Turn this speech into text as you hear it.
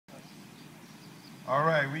All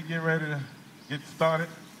right, we get ready to get started.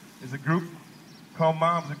 It's a group called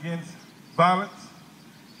Moms Against Violence,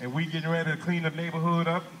 and we getting ready to clean the neighborhood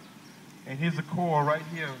up. And here's a core right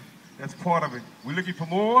here that's part of it. We're looking for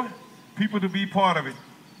more people to be part of it.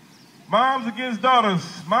 Moms Against Daughters,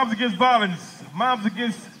 Moms Against Violence, Moms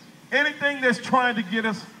Against anything that's trying to get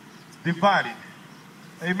us divided.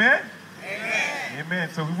 Amen? Amen. Amen.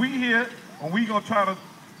 So we here, and we gonna try to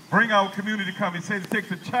bring our community to come. It says it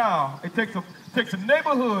takes a child, it takes a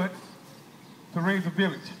neighborhood to raise a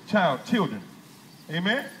village, children.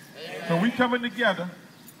 Amen? Amen. So we coming together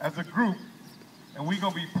as a group, and we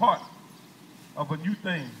gonna be part of a new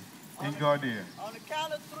thing in Gardere. On the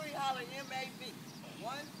count of three, holler M-A-B.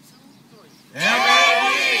 1, 2, 3.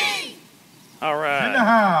 M-A-B. All right. In the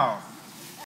house.